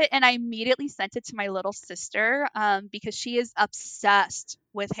saw it and I immediately sent it to my little sister because she is obsessed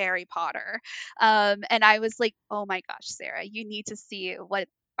with Harry Potter. And I was like, oh my gosh, Sarah, you need to see what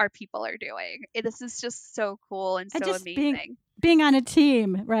our people are doing. This is just so cool and And so just amazing. being on a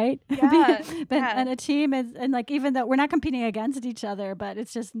team, right? Yeah, But yeah. on a team is, and like even though we're not competing against each other, but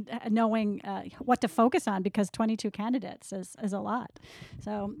it's just knowing what to focus on because 22 candidates is a lot.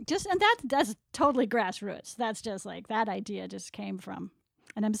 So just and that's totally grassroots. That's just like that idea just came from.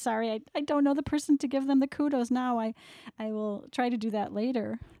 And I'm sorry, I don't know the person to give them the kudos now. I will try to do that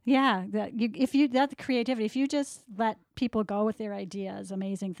later. Yeah, if you that creativity, if you just let people go with their ideas,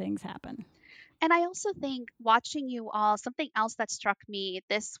 amazing things happen. And I also think watching you all, something else that struck me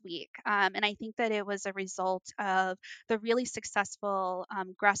this week, and I think that it was a result of the really successful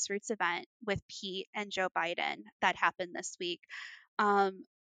grassroots event with Pete and Joe Biden that happened this week. Um,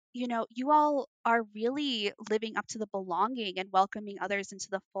 you all are really living up to the belonging and welcoming others into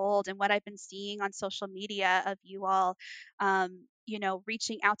the fold. And what I've been seeing on social media of you all,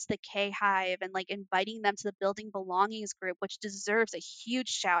 reaching out to the K Hive and like inviting them to the Building Belongings group, which deserves a huge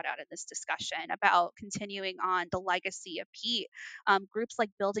shout out in this discussion about continuing on the legacy of Pete. Groups like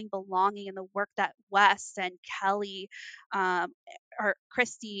Building Belonging and the work that Wes and Kelly um, or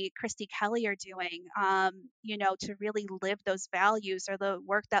Christy Kelly are doing, to really live those values, or the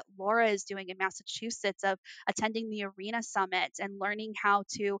work that Laura is doing in Massachusetts of attending the Arena Summit and learning how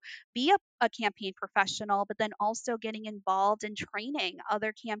to be a campaign professional, but then also getting involved in training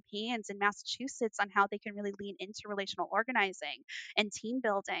other campaigns in Massachusetts on how they can really lean into relational organizing and team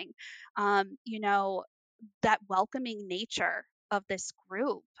building. Um, you know, that welcoming nature of this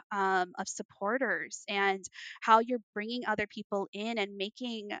group of supporters and how you're bringing other people in and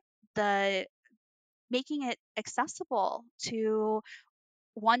the making it accessible to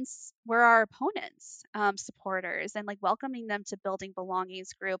once we're our opponents supporters and like welcoming them to Building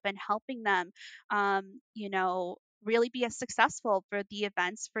Belongings group and helping them really be as successful for the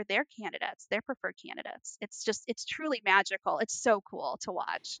events for their candidates, their preferred candidates. It's truly magical. It's so cool to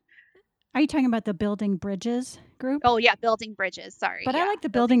watch. Are you talking about the Building Bridges group? Oh yeah, Building Bridges. Sorry. But I Yeah. like the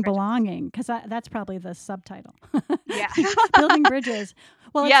Building Building Bridges. Belonging because that's probably the subtitle. Yeah. Building Bridges.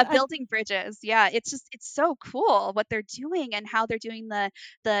 Well, Yeah, building bridges. Yeah, it's so cool what they're doing and how they're doing the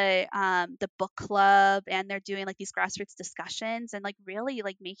book club, and they're doing like these grassroots discussions and like really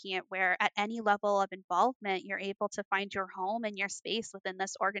like making it where at any level of involvement you're able to find your home and your space within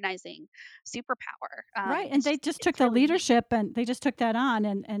this organizing superpower. right. And It's they just just took it's the really neat. leadership and they just took that on.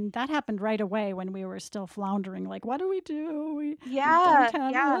 And that happened right away when we were still floundering. Like, what do we do? We don't Yeah,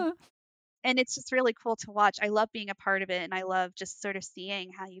 have yeah. a. And it's just really cool to watch. I love being a part of it, and I love just sort of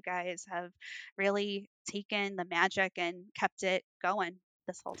seeing how you guys have really taken the magic and kept it going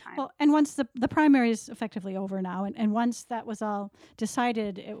this whole time. Well, and once the primary is effectively over now, and once that was all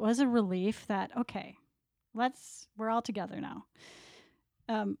decided, it was a relief that, okay, we're all together now.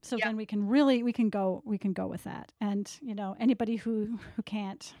 So Yeah. then we can go with that. And anybody who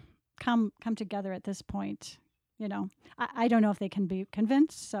can't come together at this point, I don't know if they can be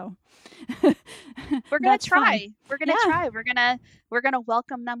convinced. So We're gonna that's fine. try. We're gonna Yeah. try. We're gonna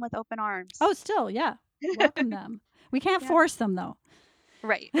welcome them with open arms. Oh, still, yeah. Welcome them. We can't Yeah. force them though.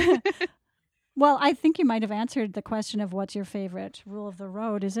 Right. Well, I think you might have answered the question of what's your favorite rule of the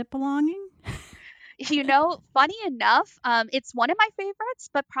road. Is it belonging? Funny enough, it's one of my favorites,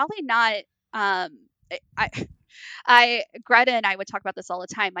 but probably not. I Greta and I would talk about this all the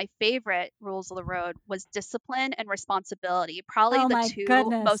time. My favorite rules of the road was discipline and responsibility, probably Oh the my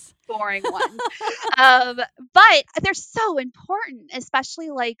two most goodness. boring ones. But they're so important, especially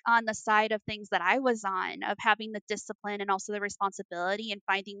like on the side of things that I was on, of having the discipline and also the responsibility and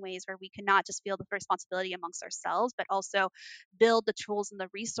finding ways where we can not just feel the responsibility amongst ourselves, but also build the tools and the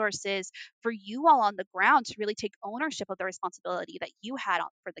resources for you all on the ground to really take ownership of the responsibility that you had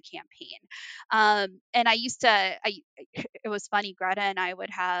for the campaign. And I used to, it was funny, Greta and I would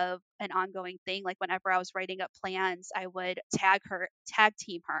have an ongoing thing. Like whenever I was writing up plans, I would tag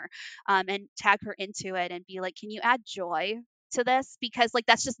team her, and tag her into it and be like, can you add joy to this? Because like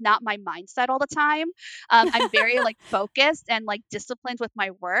that's just not my mindset all the time. I'm very like focused and like disciplined with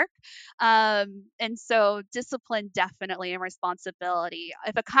my work. And so discipline definitely and responsibility.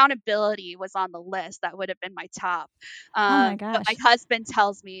 If accountability was on the list, that would have been my top. Oh my But my gosh. husband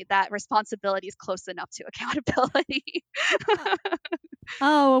tells me that responsibility is close enough to accountability. Uh,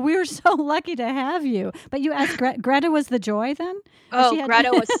 Oh, well, we were so lucky to have you. But you asked Greta was the joy then? Oh, She had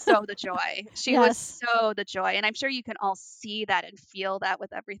Greta was so the joy. She was Yes. so the joy, and I'm sure you can all see that and feel that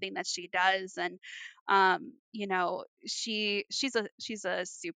with everything that she does. And she's a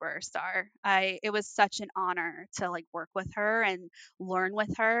superstar. I It was such an honor to like work with her and learn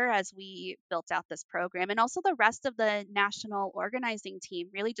with her as we built out this program. And also the rest of the national organizing team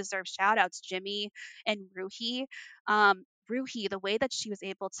really deserves shout outs, Jimmy and Ruhi. Ruhi, the way that she was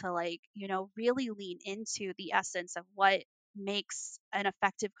able to like, really lean into the essence of what makes an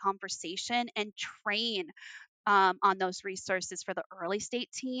effective conversation and train on those resources for the early state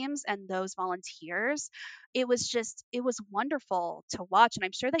teams and those volunteers. It was wonderful to watch. And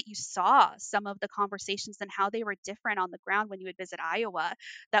I'm sure that you saw some of the conversations and how they were different on the ground when you would visit Iowa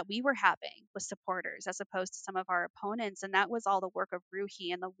that we were having with supporters as opposed to some of our opponents. And that was all the work of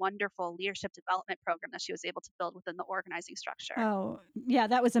Ruhi and the wonderful leadership development program that she was able to build within the organizing structure. Oh, yeah,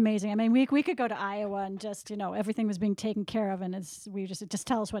 that was amazing. I mean, we could go to Iowa and just, everything was being taken care of and just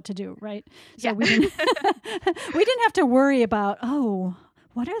tell us what to do, right? So Yeah. we didn't we didn't have to worry about, oh,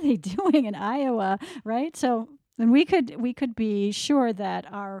 what are they doing in Iowa, right? So and we could be sure that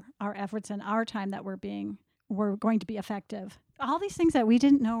our efforts and our time that were going to be effective. All these things that we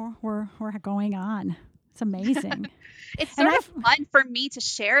didn't know were going on. It's amazing. It's And sort of I've fun for me to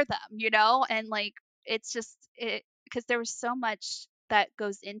share them, and like it's just it because there was so much that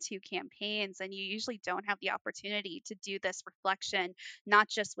goes into campaigns, and you usually don't have the opportunity to do this reflection, not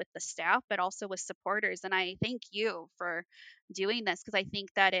just with the staff but also with supporters. And I thank you for doing this because I think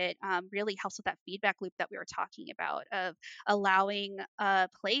that it really helps with that feedback loop that we were talking about, of allowing a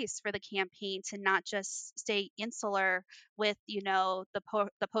place for the campaign to not just stay insular with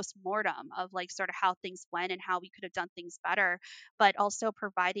the post mortem of like sort of how things went and how we could have done things better, but also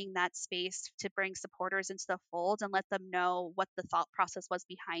providing that space to bring supporters into the fold and let them know what the thought process was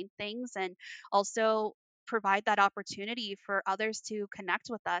behind things, and also provide that opportunity for others to connect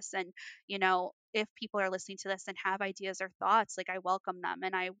with us. And if people are listening to this and have ideas or thoughts, like I welcome them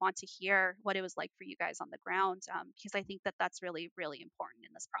and I want to hear what it was like for you guys on the ground, because I think that that's really really important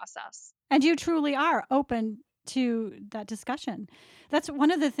in this process. And you truly are open to that discussion. That's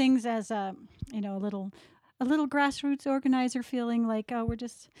one of the things as a little grassroots organizer feeling like, oh,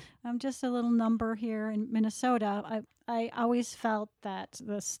 I'm just a little number here in Minnesota. I always felt that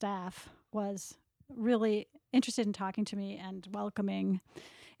the staff was really interested in talking to me and welcoming.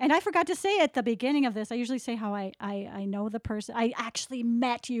 And I forgot to say at the beginning of this, I usually say how I know the person. I actually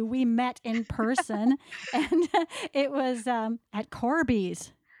met you. We met in person. And it was at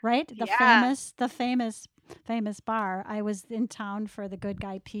Corby's, right? The Yeah. famous bar. I was in town for the Good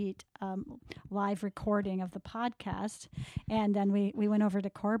Guy Pete live recording of the podcast, and then we went over to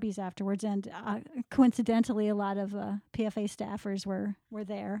Corby's afterwards. And coincidentally, a lot of PFA staffers were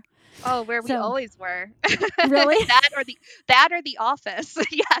there. Oh, where we So always were. really, That or the office.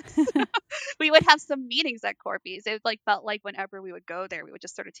 Yes. We would have some meetings at Corby's. It like felt like whenever we would go there, we would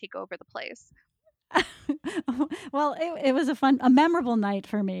just sort of take over the place. well, it was a memorable night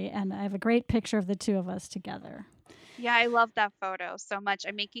for me, and I have a great picture of the two of us together. Yeah, I love that photo so much.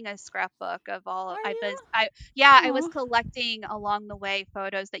 I'm making a scrapbook of all Are I you? was I was Oh, collecting along the way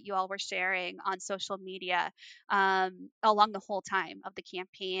photos that you all were sharing on social media, along the whole time of the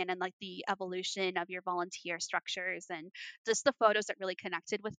campaign and like the evolution of your volunteer structures, and just the photos that really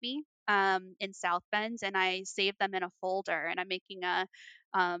connected with me in South Bend. And I saved them in a folder, and I'm making a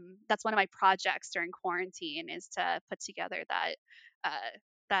that's one of my projects during quarantine, is to put together uh,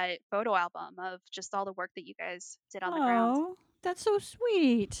 that photo album of just all the work that you guys did on the ground. oh, that's so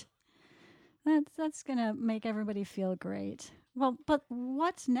sweet. That's gonna make everybody feel great. Well, but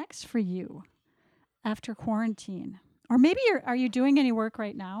what's next for you? after quarantine? Or maybe are you doing any work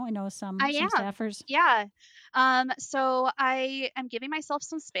right now? I know some I am. staffers. Yeah. So I am giving myself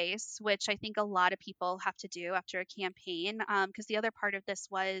some space, which I think a lot of people have to do after a campaign. Because the other part of this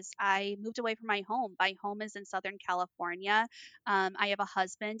was I moved away from my home. My home is in Southern California. I have a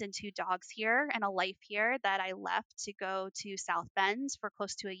husband and two dogs here and a life here that I left to go to South Bend for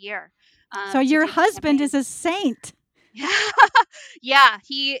close to a year So to your do the husband campaign. is a saint. Yeah, yeah,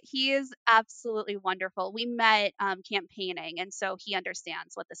 he is absolutely wonderful. We met campaigning, and so he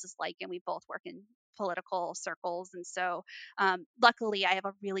understands what this is like, and we both work in political circles, and so luckily I have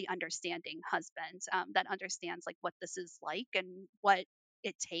a really understanding husband that understands like what this is like and what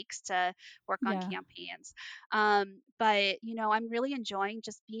it takes to work on Yeah. campaigns. But I'm really enjoying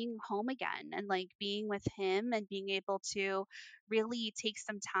just being home again and like being with him and being able to really take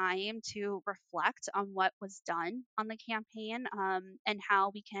some time to reflect on what was done on the campaign, and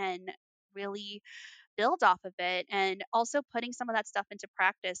how we can really build off of it and also putting some of that stuff into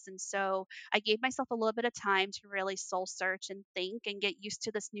practice. And so I gave myself a little bit of time to really soul search and think and get used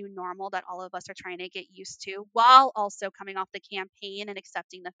to this new normal that all of us are trying to get used to, while also coming off the campaign and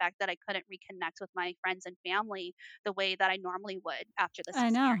accepting the fact that I couldn't reconnect with my friends and family the way that I normally would after this I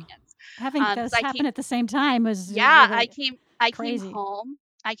know. experience. Having Because this I happen came at the same time was Yeah, really I came crazy. home.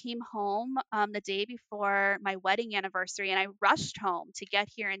 I came home the day before my wedding anniversary, and I rushed home to get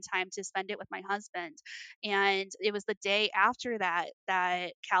here in time to spend it with my husband. And it was the day after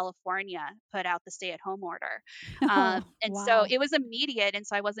that California put out the stay-at-home order, Oh, and so wow. it was immediate, and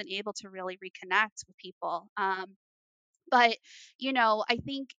so I wasn't able to really reconnect with people. But I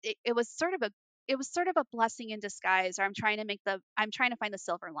think it was sort of a blessing in disguise, or I'm trying to find the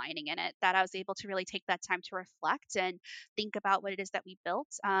silver lining in it, that I was able to really take that time to reflect and think about what it is that we built.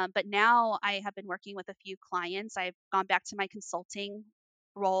 But now I have been working with a few clients. I've gone back to my consulting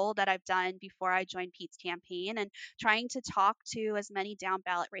role that I've done before I joined Pete's campaign, and trying to talk to as many down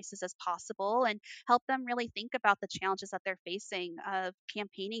ballot races as possible and help them really think about the challenges that they're facing of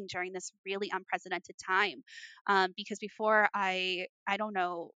campaigning during this really unprecedented time. Because before I don't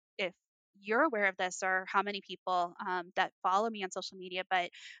know if you're aware of this or how many people that follow me on social media, but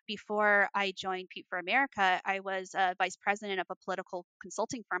before I joined Pete for America, I was a vice president of a political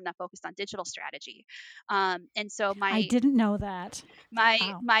consulting firm that focused on digital strategy. And so I my didn't know that. my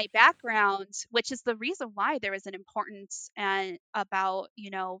Wow. my background, which is the reason why there is an importance and about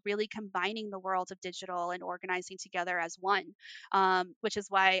really combining the worlds of digital and organizing together as one, which is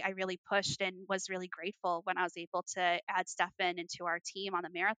why I really pushed and was really grateful when I was able to add Stefan into our team on the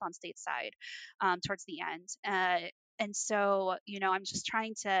Marathon State side towards the end. And so, I'm just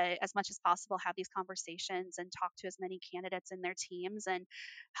trying to, as much as possible, have these conversations and talk to as many candidates and their teams and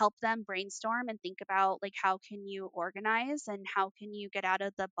help them brainstorm and think about like how can you organize and how can you get out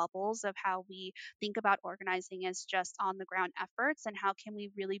of the bubbles of how we think about organizing as just on the ground efforts, and how can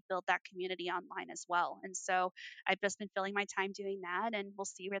we really build that community online as well. And so I've just been filling my time doing that, and we'll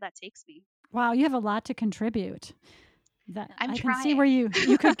see where that takes me. Wow, you have a lot to contribute. That I'm I can see where trying.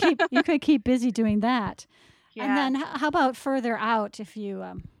 you could keep busy doing that. And Yeah. then how about further out if you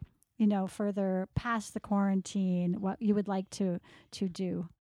further past the quarantine, what you would like to do?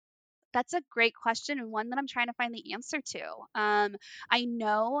 That's a great question, and one that I'm trying to find the answer to. I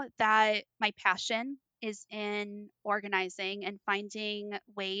know that my passion is in organizing and finding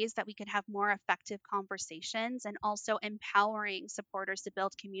ways that we can have more effective conversations, and also empowering supporters to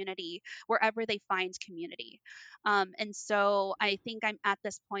build community wherever they find community. And so I think I'm at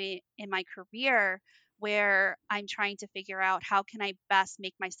this point in my career where I'm trying to figure out how can I best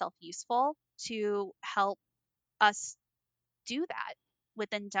make myself useful to help us do that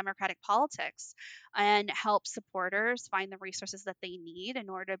within democratic politics and help supporters find the resources that they need in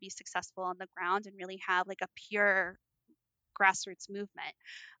order to be successful on the ground and really have like a pure grassroots movement.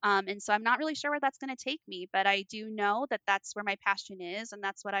 And so I'm not really sure where that's going to take me, but I do know that that's where my passion is, and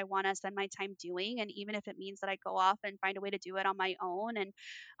that's what I want to spend my time doing. And even if it means that I go off and find a way to do it on my own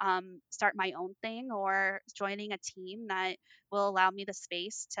and start my own thing, or joining a team that will allow me the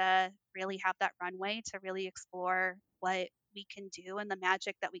space to really have that runway to really explore what we can do and the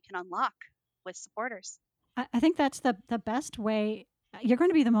magic that we can unlock with supporters. I think that's the best way. You're going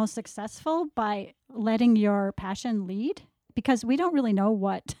to be the most successful by letting your passion lead because we don't really know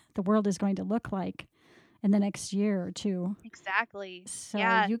what the world is going to look like in the next year or two. Exactly. So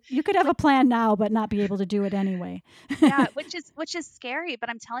Yeah. you could have a plan now but not be able to do it anyway. Yeah, which is scary, but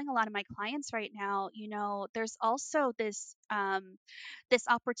I'm telling a lot of my clients right now, there's also this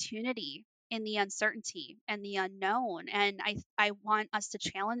opportunity in the uncertainty and the unknown. And I want us to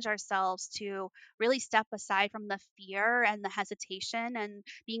challenge ourselves to really step aside from the fear and the hesitation and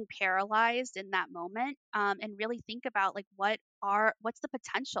being paralyzed in that moment, and really think about like what's the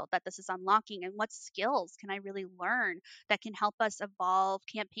potential that this is unlocking, and what skills can I really learn that can help us evolve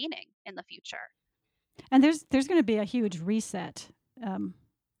campaigning in the future. And there's going to be a huge reset. Um,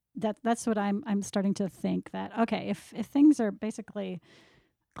 that's what I'm starting to think that, okay, if things are basically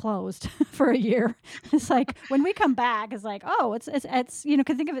closed for a year, it's like when we come back, it's like, oh, it's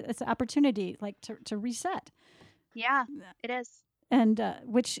can think of it as an opportunity, like to reset. Yeah, it is. And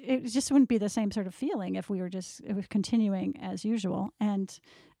which it just wouldn't be the same sort of feeling if we were continuing as usual. And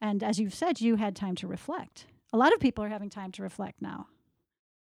as you've said, you had time to reflect. A lot of people are having time to reflect now.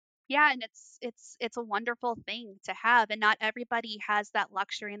 Yeah, and it's a wonderful thing to have, and not everybody has that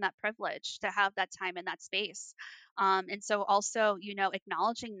luxury and that privilege to have that time and that space. And so also,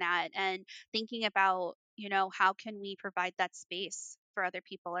 acknowledging that and thinking about, how can we provide that space for other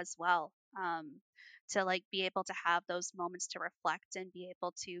people as well, to like be able to have those moments to reflect and be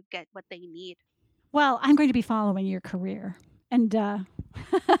able to get what they need. Well, I'm going to be following your career, and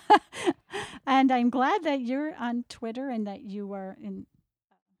and I'm glad that you're on Twitter and that you are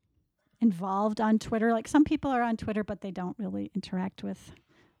involved on Twitter. Like some people are on Twitter, but they don't really interact with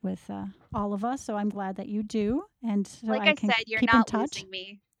all of us. So I'm glad that you do, and so Like I I can said, you're keep in not touch. losing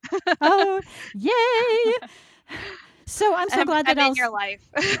me. Oh, yay! So I'm so glad that I'm in your life.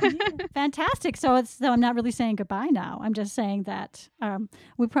 fantastic. So I'm not really saying goodbye now. I'm just saying that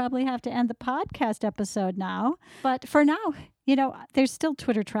we probably have to end the podcast episode now. But for now, there's still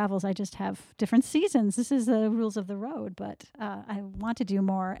Twitter Travels. I just have different seasons. This is the rules of the road, but I want to do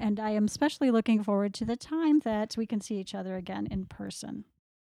more. And I am especially looking forward to the time that we can see each other again in person.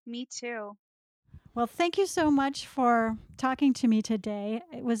 Me too. Well, thank you so much for talking to me today.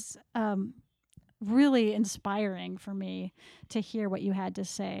 It was really inspiring for me to hear what you had to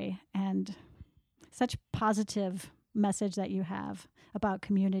say, and such positive message that you have about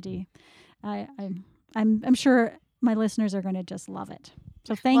community. I'm sure my listeners are going to just love it.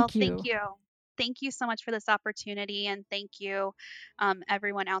 So thank you. Thank you. Thank you so much for this opportunity, and thank you,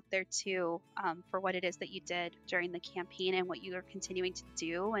 everyone out there too, for what it is that you did during the campaign and what you are continuing to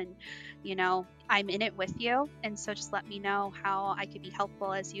do. And I'm in it with you, and so just let me know how I could be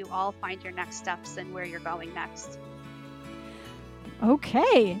helpful as you all find your next steps and where you're going next.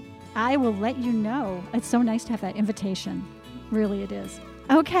 Okay, I will let you know. It's so nice to have that invitation. Really, it is.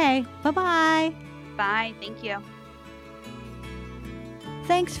 Okay, bye-bye. Bye. Thank you.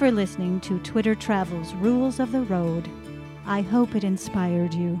 Thanks for listening to Twitter Travels Rules of the Road. I hope it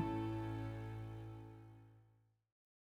inspired you.